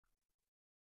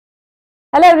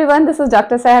Hello everyone, this is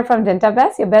Dr. Sehar from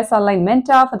Dentabest, your best online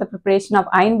mentor for the preparation of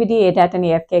INBDE, ADAT and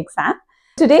AFK exam.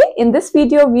 Today in this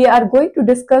video, we are going to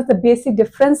discuss the basic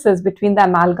differences between the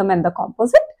amalgam and the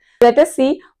composite. Let us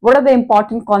see what are the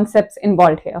important concepts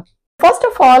involved here. First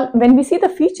of all, when we see the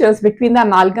features between the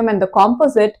amalgam and the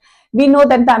composite, we know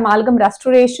that the amalgam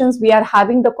restorations, we are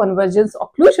having the convergence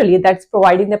occlusally that's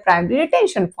providing the primary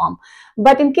retention form.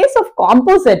 But in case of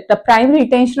composite, the primary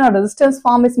retention or resistance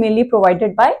form is mainly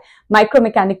provided by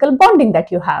micromechanical bonding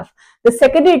that you have. The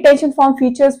secondary retention form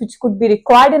features which could be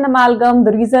required in amalgam,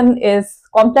 the reason is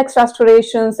complex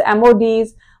restorations,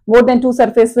 MODs, more than two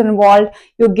surfaces involved.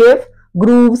 You give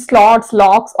grooves, slots,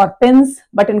 locks or pins,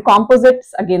 but in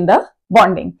composites, again the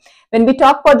bonding. When we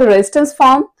talk about the resistance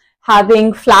form,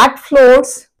 having flat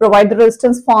floors provide the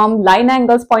resistance form, line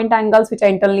angles, point angles which are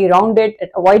internally rounded,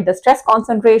 it avoid the stress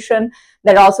concentration,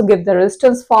 that also give the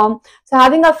resistance form. So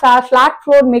having a flat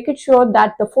floor, make it sure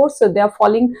that the forces, they are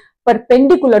falling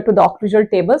perpendicular to the occlusal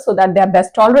table so that they are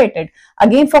best tolerated.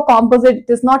 Again, for composite, it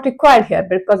is not required here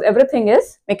because everything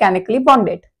is mechanically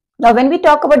bonded. Now when we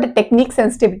talk about the technique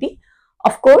sensitivity,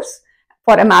 of course,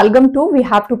 for amalgam too, we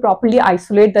have to properly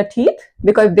isolate the teeth,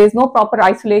 because if there is no proper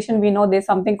isolation, we know there is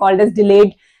something called as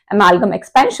delayed amalgam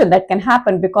expansion that can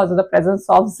happen because of the presence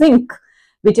of zinc,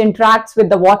 which interacts with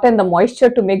the water and the moisture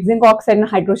to make zinc oxide and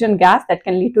hydrogen gas that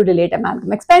can lead to delayed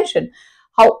amalgam expansion.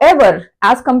 However,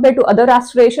 as compared to other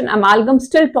restoration, amalgam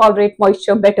still tolerate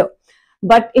moisture better.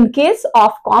 But in case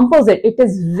of composite, it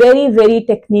is very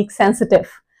technique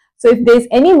sensitive. So if there is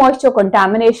any moisture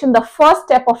contamination, the first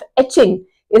step of etching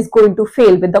is going to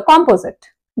fail with the composite.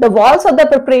 The walls of the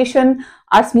preparation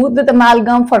are smooth with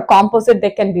amalgam. For composite,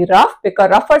 they can be rough because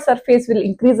rougher surface will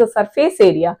increase the surface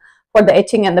area for the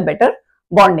etching and the better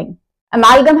bonding.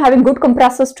 Amalgam having good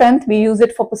compressive strength, we use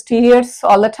it for posteriors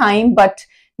all the time, but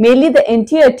mainly the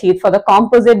anterior teeth for the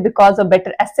composite because of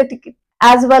better aesthetic,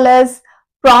 as well as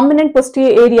prominent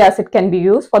posterior areas it can be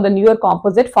used for the newer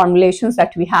composite formulations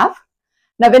that we have.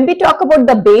 Now when we talk about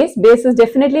the base is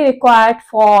definitely required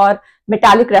for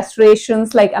metallic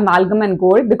restorations like amalgam and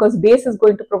gold, because base is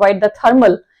going to provide the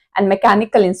thermal and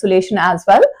mechanical insulation as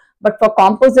well, but for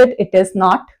composite it is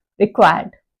not required.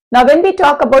 Now when we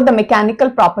talk about the mechanical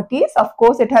properties, of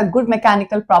course it has good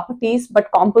mechanical properties,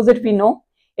 but composite we know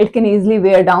it can easily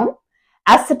wear down.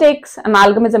 Aesthetics,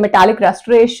 amalgam is a metallic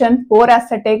restoration, poor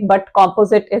aesthetic, but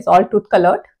composite is all tooth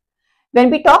colored. When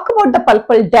we talk about the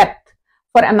pulpal depth,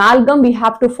 for amalgam, we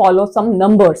have to follow some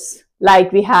numbers,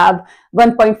 like we have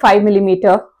 1.5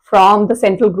 millimeter from the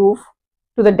central groove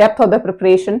to the depth of the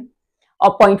preparation,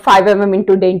 or 0.5 mm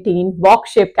into dentine,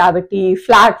 box-shaped cavity,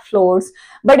 flat floors.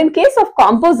 But in case of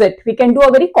composite, we can do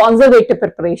a very conservative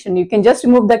preparation. You can just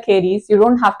remove the caries. You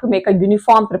don't have to make a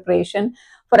uniform preparation.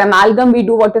 For amalgam, we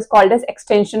do what is called as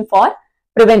extension for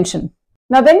prevention.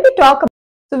 Now, when we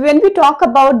talk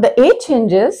about the age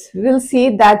changes, we will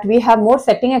see that we have more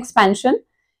setting expansion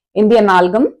in the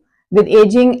amalgam with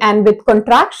aging and with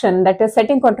contraction, that is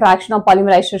setting contraction or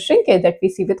polymerization shrinkage that we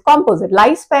see with composite.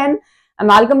 Lifespan,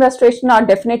 amalgam restoration are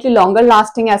definitely longer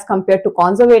lasting as compared to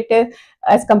conservative,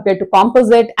 as compared to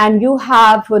composite, and you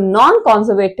have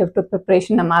non-conservative to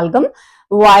preparation amalgam,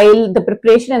 while the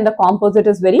preparation in the composite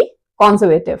is very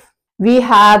conservative. We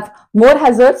have more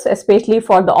hazards, especially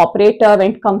for the operator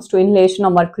when it comes to inhalation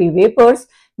of mercury vapors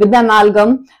with the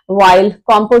amalgam, while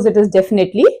composite is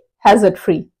definitely hazard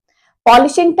free.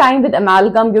 Polishing time with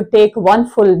amalgam, you take one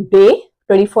full day,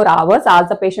 24 hours, ask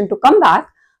the patient to come back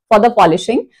for the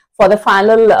polishing, for the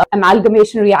final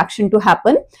amalgamation reaction to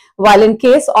happen, while in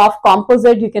case of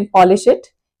composite, you can polish it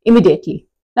immediately.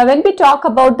 Now, when we talk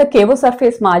about the cavo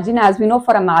surface margin, as we know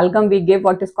for amalgam, we give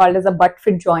what is called as a butt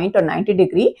fit joint or 90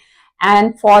 degree.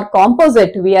 And for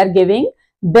composite, we are giving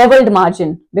beveled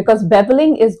margin, because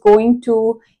beveling is going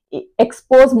to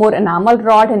expose more enamel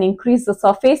rod and increase the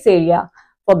surface area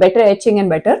for better etching and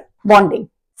better bonding.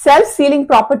 Self-sealing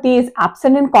property is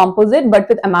absent in composite, but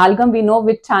with amalgam, we know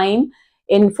with time,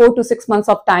 in 4 to 6 months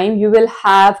of time, you will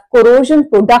have corrosion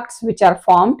products which are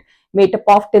formed made up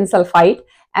of tin sulfide.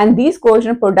 And these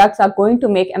corrosion products are going to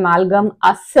make amalgam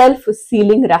a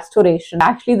self-sealing restoration.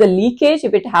 Actually, the leakage,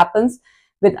 if it happens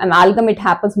with amalgam, it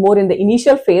happens more in the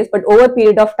initial phase, but over a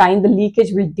period of time, the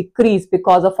leakage will decrease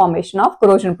because of formation of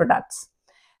corrosion products.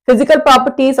 Physical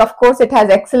properties, of course, it has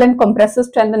excellent compressive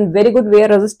strength and very good wear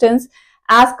resistance.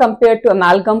 As compared to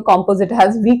amalgam, composite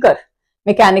has weaker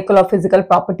mechanical or physical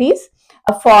properties.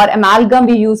 For amalgam,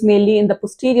 we use mainly in the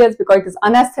posteriors because it is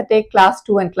unaesthetic, class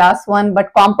 2 and class 1,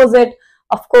 but composite,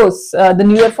 Of course, the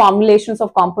newer formulations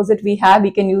of composite we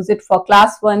can use it for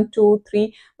class 1, 2,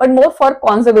 3, but more for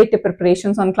conservative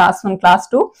preparations on class 1, class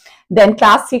 2. Then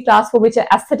class 3, class 4, which are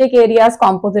aesthetic areas,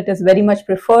 composite is very much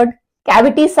preferred.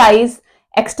 Cavity size,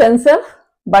 extensive,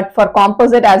 but for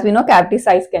composite, as we know, cavity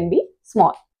size can be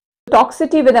small.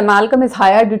 Toxicity with amalgam is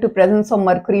higher due to presence of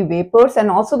mercury vapors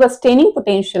and also the staining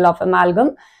potential of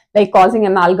amalgam, like causing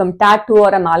amalgam tattoo or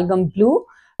amalgam blue.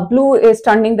 Blue is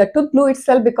turning the tooth blue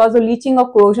itself because of leaching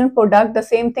of corrosion product. The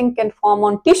same thing can form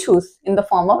on tissues in the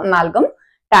form of amalgam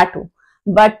tattoo.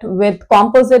 But with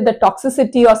composite, the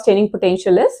toxicity or staining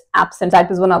potential is absent. That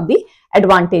is one of the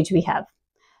advantage we have.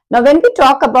 Now, when we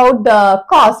talk about the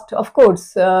cost, of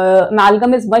course,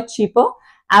 amalgam is much cheaper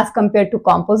as compared to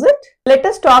composite. Let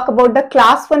us talk about the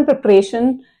class 1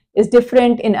 preparation is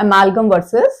different in amalgam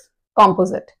versus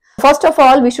composite. First of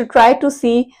all, we should try to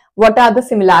see what are the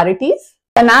similarities.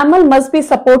 Enamel must be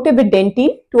supported with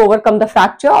dentine to overcome the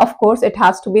fracture. Of course, it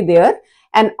has to be there.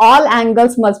 And all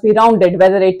angles must be rounded,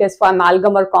 whether it is for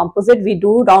amalgam or composite. We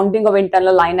do rounding of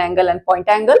internal line angle and point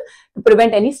angle to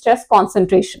prevent any stress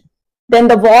concentration. Then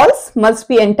the walls must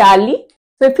be entirely.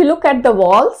 So if you look at the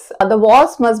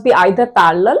walls must be either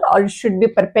parallel or it should be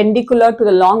perpendicular to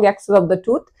the long axis of the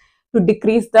tooth to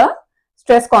decrease the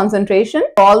stress concentration.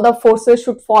 All the forces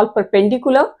should fall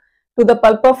perpendicular to the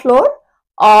pulpal floor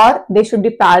or they should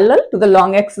be parallel to the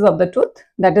long axis of the tooth.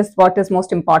 That is what is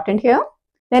most important here.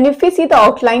 Then if we see the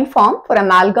outline form for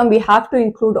amalgam, we have to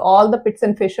include all the pits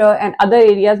and fissure and other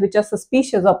areas which are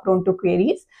suspicious or prone to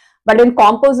caries. But in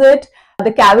composite,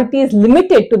 the cavity is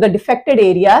limited to the defected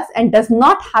areas and does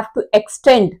not have to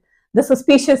extend the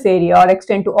suspicious area or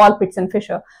extend to all pits and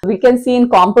fissure. We can see in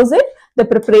composite, the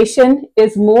preparation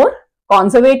is more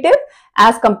conservative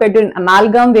as compared to an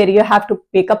amalgam where you have to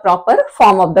make a proper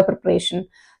form of the preparation.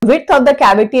 Width of the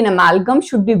cavity in amalgam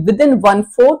should be within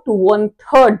 1/4 to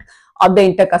 1/3 of the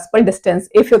intercuspal distance.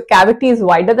 If your cavity is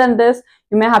wider than this,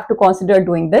 you may have to consider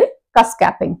doing the cusp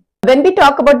capping. When we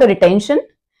talk about the retention,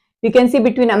 you can see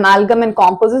between amalgam and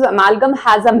composites, amalgam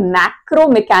has a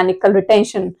macro-mechanical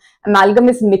retention. Amalgam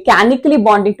is mechanically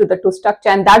bonding to the tooth structure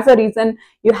and that's the reason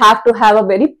you have to have a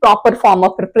very proper form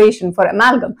of preparation for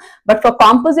amalgam. But for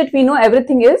composite, we know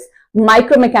everything is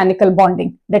micro-mechanical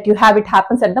bonding, that you have it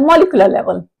happens at the molecular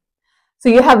level. So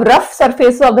you have rough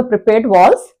surfaces of the prepared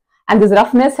walls and this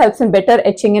roughness helps in better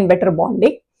etching and better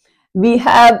bonding. We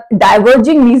have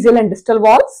diverging mesial and distal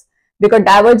walls, because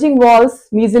diverging walls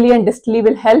mesially and distally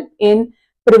will help in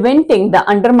preventing the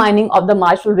undermining of the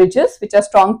marginal ridges, which are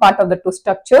strong part of the tooth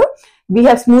structure. We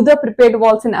have smoother prepared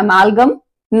walls in amalgam.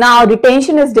 Now,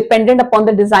 retention is dependent upon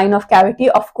the design of cavity,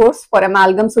 of course, for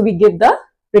amalgam. So, we give the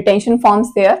retention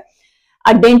forms there.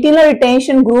 A dentinal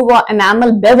retention groove or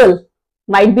enamel bevel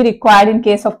might be required in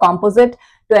case of composite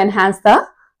to enhance the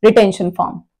retention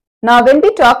form. Now, when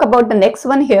we talk about the next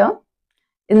one here,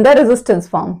 in the resistance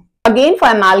form. Again, for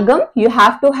amalgam, you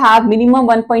have to have minimum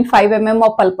 1.5 mm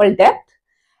of pulpal depth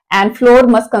and floor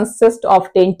must consist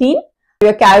of dentine.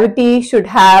 Your cavity should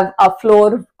have a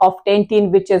floor of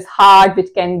dentine which is hard,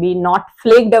 which can be not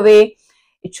flaked away.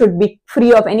 It should be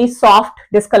free of any soft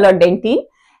discolored dentine.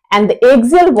 And the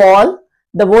axial wall,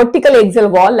 the vertical axial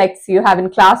wall like you have in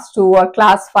class 2 or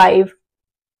class 5,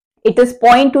 it is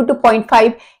 0.2 to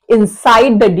 0.5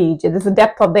 inside the DEJ. This is the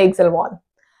depth of the axial wall.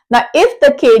 Now, if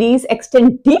the caries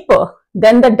extend deeper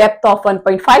than the depth of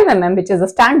 1.5 mm, which is the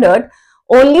standard,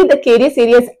 only the caries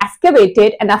area is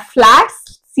excavated and a flat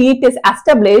seat is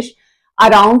established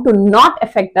around to not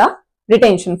affect the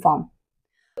retention form.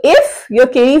 If your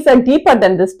caries are deeper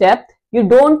than this depth, you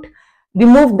don't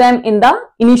remove them in the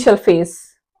initial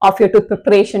phase of your tooth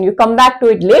preparation. You come back to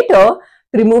it later to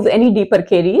remove any deeper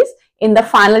caries in the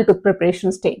final tooth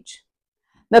preparation stage.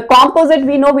 The composite,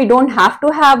 we know we don't have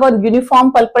to have a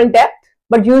uniform pulpal depth,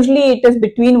 but usually it is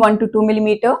between 1 to 2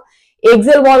 mm.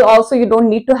 Axial wall also, you don't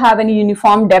need to have any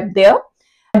uniform depth there.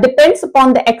 It depends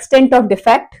upon the extent of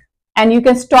defect and you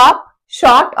can stop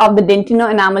short of the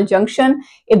dentino-enamel junction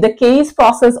if the caries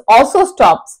process also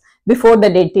stops before the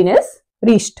dentine is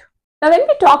reached. Now, when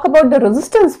we talk about the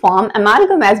resistance form,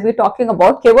 amalgam, as we're talking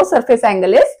about, cavo-surface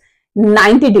angle is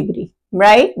 90 degree,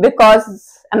 right? Because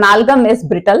amalgam is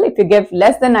brittle. If you give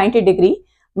less than 90 degree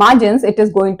margins, it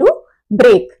is going to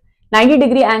break. 90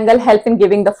 degree angle helps in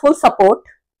giving the full support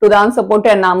to the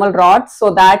unsupported enamel rods so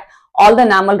that all the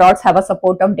enamel rods have a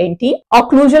support of dentine.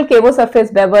 Occlusal cavo-surface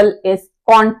bevel is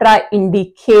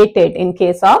contraindicated in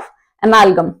case of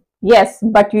amalgam. Yes,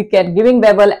 but you can giving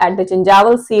bevel at the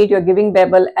gingival seat, you're giving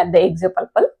bevel at the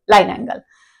axiopulpal line angle.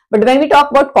 But when we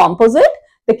talk about composite,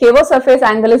 the cavo-surface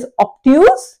angle is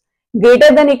obtuse,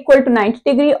 greater than equal to 90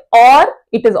 degree, or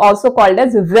it is also called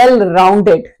as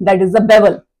well-rounded, that is the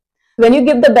bevel. When you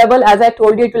give the bevel, as I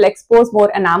told you, it will expose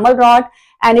more enamel rod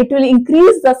and it will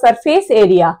increase the surface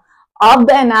area of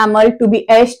the enamel to be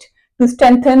etched to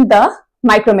strengthen the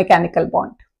micromechanical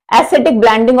bond. Aesthetic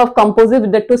blending of composite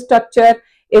with the tooth structure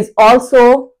is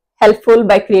also helpful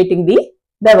by creating the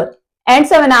bevel.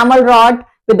 Ends of enamel rod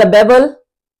with the bevel,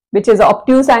 which is an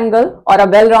obtuse angle or a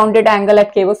well-rounded angle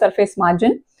at cavo surface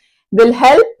margin, will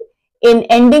help in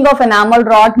ending of enamel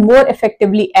rod more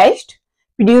effectively etched,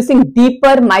 producing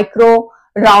deeper micro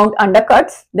round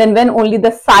undercuts than when only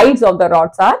the sides of the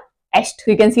rods are etched.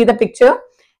 You can see the picture,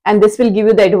 and this will give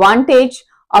you the advantage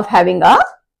of having a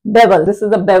bevel. This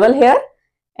is a bevel here,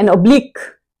 an oblique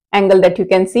angle that you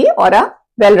can see, or a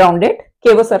well-rounded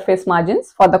cavo surface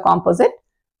margins for the composite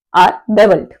are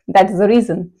beveled. That is the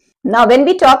reason. Now, when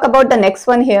we talk about the next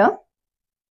one here,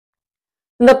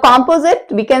 in the composite,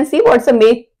 we can see what's the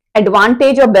main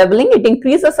advantage of beveling. It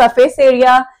increases the surface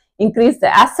area, increase the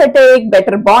aesthetic,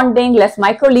 better bonding, less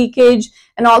micro leakage,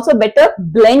 and also better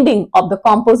blending of the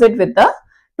composite with the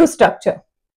tooth structure.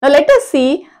 Now, let us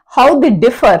see how they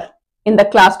differ in the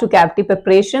class 2 cavity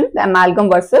preparation, the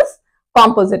amalgam versus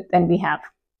composite then we have.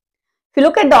 If you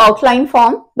look at the outline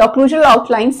form, the occlusal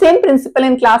outline, same principle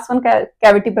in class 1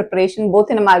 cavity preparation,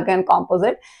 both in amalgam and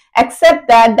composite, except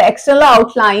that the external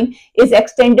outline is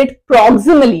extended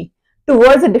proximally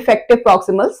towards the defective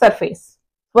proximal surface.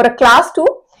 For a class 2,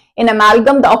 in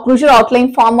amalgam, the occlusal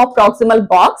outline form of proximal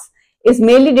box is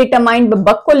mainly determined by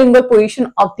buccolingual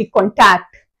position of the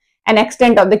contact and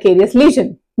extent of the carious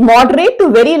lesion. Moderate to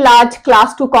very large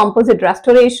class 2 composite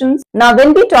restorations. Now,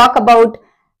 when we talk about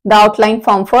the outline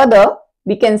form further,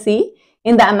 we can see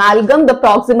in the amalgam, the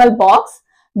proximal box,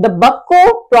 the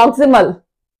bucco-proximal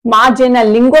margin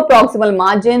and lingo-proximal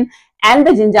margin and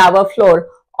the gingival floor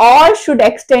all should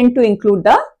extend to include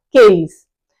the caries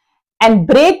and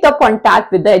break the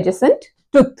contact with the adjacent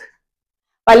tooth.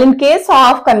 While in case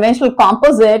of conventional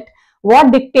composite,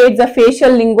 what dictates the facial,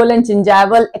 lingual and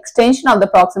gingival extension of the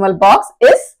proximal box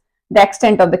is the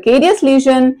extent of the carious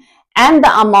lesion and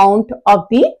the amount of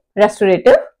the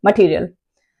restorative material.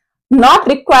 Not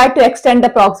required to extend the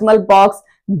proximal box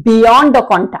beyond the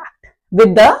contact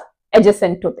with the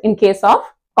adjacent tooth in case of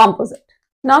composite.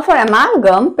 Now, for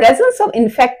amalgam, presence of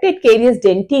infected carious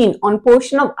dentine on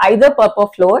portion of either purpur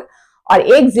floor or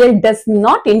axial does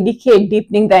not indicate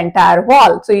deepening the entire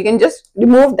wall. So, you can just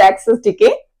remove the excess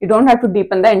decay. You don't have to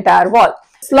deepen the entire wall.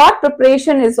 Slot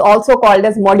preparation is also called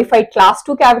as modified class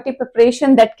 2 cavity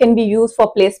preparation that can be used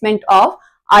for placement of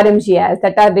RMGIs,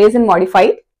 that are resin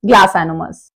modified glass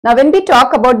ionomers. Now, when we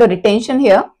talk about the retention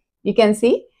here, you can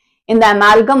see in the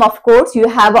amalgam, of course, you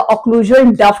have a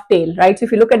occlusal dovetail, right? So,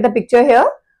 if you look at the picture here,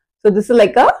 so this is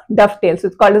like a dovetail. So,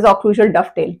 it's called as occlusal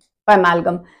dovetail for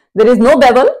amalgam. There is no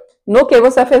bevel, no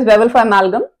cavo surface bevel for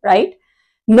amalgam, right?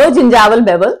 No gingival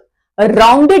bevel.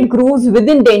 Rounded grooves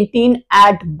within dentine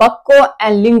at bucco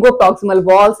and lingo proximal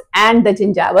walls and the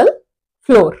gingival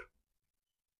floor.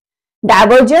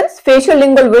 Divergence, facial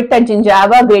lingual width at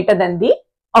gingiva greater than the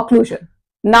occlusion.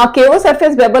 Now, cavo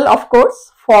surface bevel, of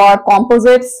course, for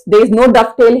composites, there is no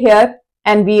dovetail here,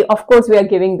 and we are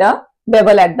giving the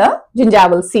bevel at the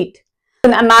gingival seat.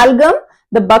 In amalgam,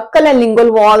 the buccal and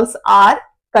lingual walls are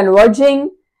converging,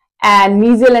 and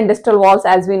mesial and distal walls,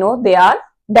 as we know, they are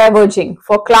diverging.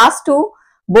 For class 2,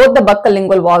 both the buccal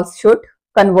lingual walls should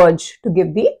converge to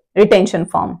give the retention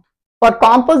form. For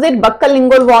composite, buccal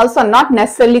lingual walls are not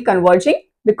necessarily converging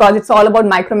because it's all about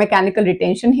micromechanical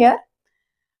retention here.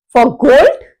 For gold,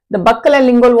 the buccal and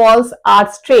lingual walls are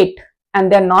straight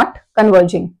and they're not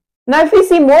converging. Now, if we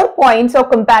see more points of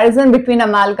comparison between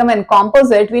amalgam and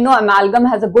composite, we know amalgam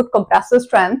has a good compressive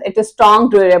strength. It is strong,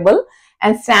 durable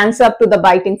and stands up to the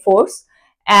biting force.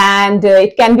 And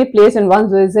it can be placed in one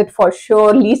visit for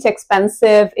sure, least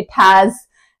expensive, it has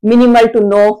minimal to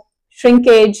no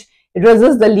shrinkage, it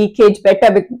resists the leakage,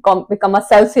 better become a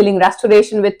self-sealing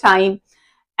restoration with time,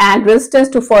 and resistance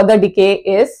to further decay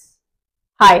is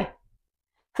high.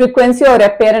 Frequency of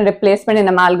repair and replacement in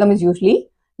amalgam is usually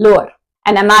lower.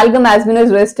 And amalgam, as we know,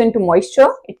 is resistant to moisture.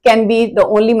 It can be the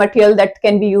only material that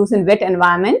can be used in wet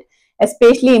environment,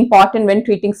 especially important when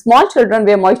treating small children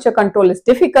where moisture control is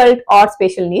difficult or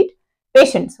special need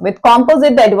patients. With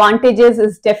composite, the advantages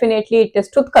is definitely it is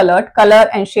tooth colored, color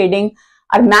and shading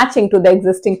are matching to the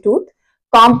existing tooth.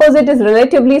 Composite is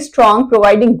relatively strong,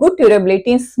 providing good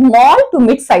durability in small to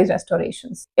mid-size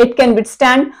restorations. It can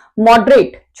withstand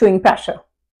moderate chewing pressure.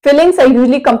 Fillings are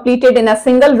usually completed in a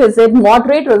single visit,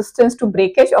 moderate resistance to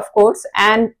breakage, of course,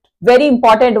 and very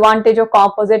important advantage of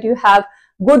composite, you have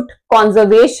good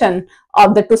conservation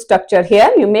of the tooth structure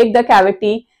here. You make the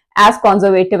cavity as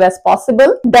conservative as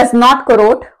possible. Does not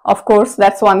corrode, of course,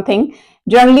 that's one thing.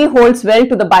 Generally holds well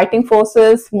to the biting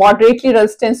forces, moderately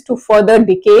resistant to further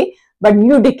decay, but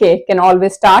new decay can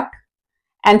always start.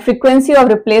 And frequency of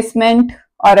replacement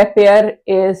or repair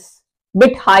is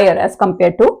bit higher as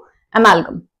compared to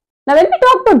amalgam. Now, when we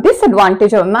talk about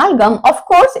disadvantage of amalgam, of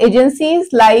course, agencies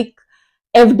like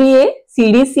FDA,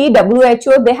 CDC,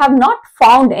 WHO, they have not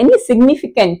found any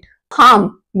significant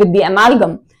harm with the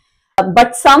amalgam.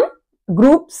 But some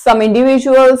groups, some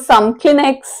individuals, some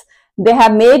clinics, they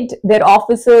have made their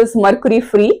offices mercury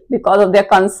free because of their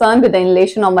concern with the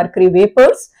inhalation of mercury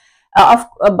vapors.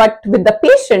 But with the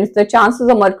patients, the chances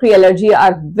of mercury allergy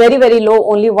are very, very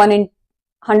low. Only 1 in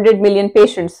 100 million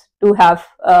patients do have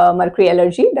mercury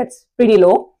allergy. That's pretty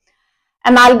low.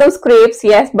 Amalgam scrapes,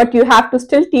 yes, but you have to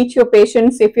still teach your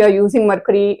patients, if you are using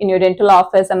mercury in your dental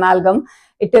office, amalgam,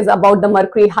 it is about the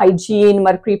mercury hygiene,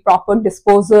 mercury proper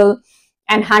disposal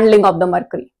and handling of the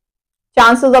mercury.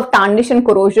 Chances of tarnish and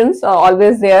corrosions are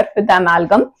always there with the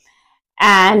amalgam.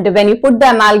 And when you put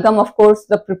the amalgam, of course,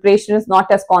 the preparation is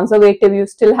not as conservative. You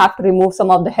still have to remove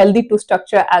some of the healthy tooth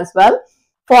structure as well.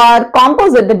 For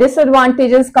composite, the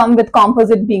disadvantages come with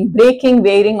composite being breaking,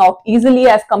 wearing out easily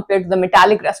as compared to the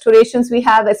metallic restorations we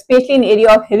have, especially in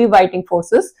area of heavy biting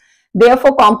forces.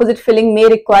 Therefore, composite filling may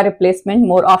require replacement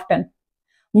more often.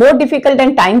 More difficult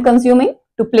and time consuming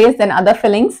to place than other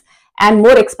fillings and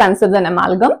more expensive than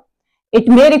amalgam. It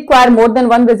may require more than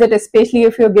one visit, especially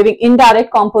if you're giving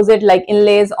indirect composite like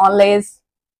inlays, onlays,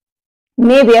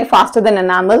 may wear faster than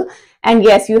enamel. And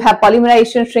yes, you have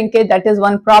polymerization shrinkage, that is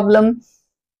one problem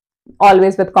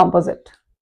always with composite.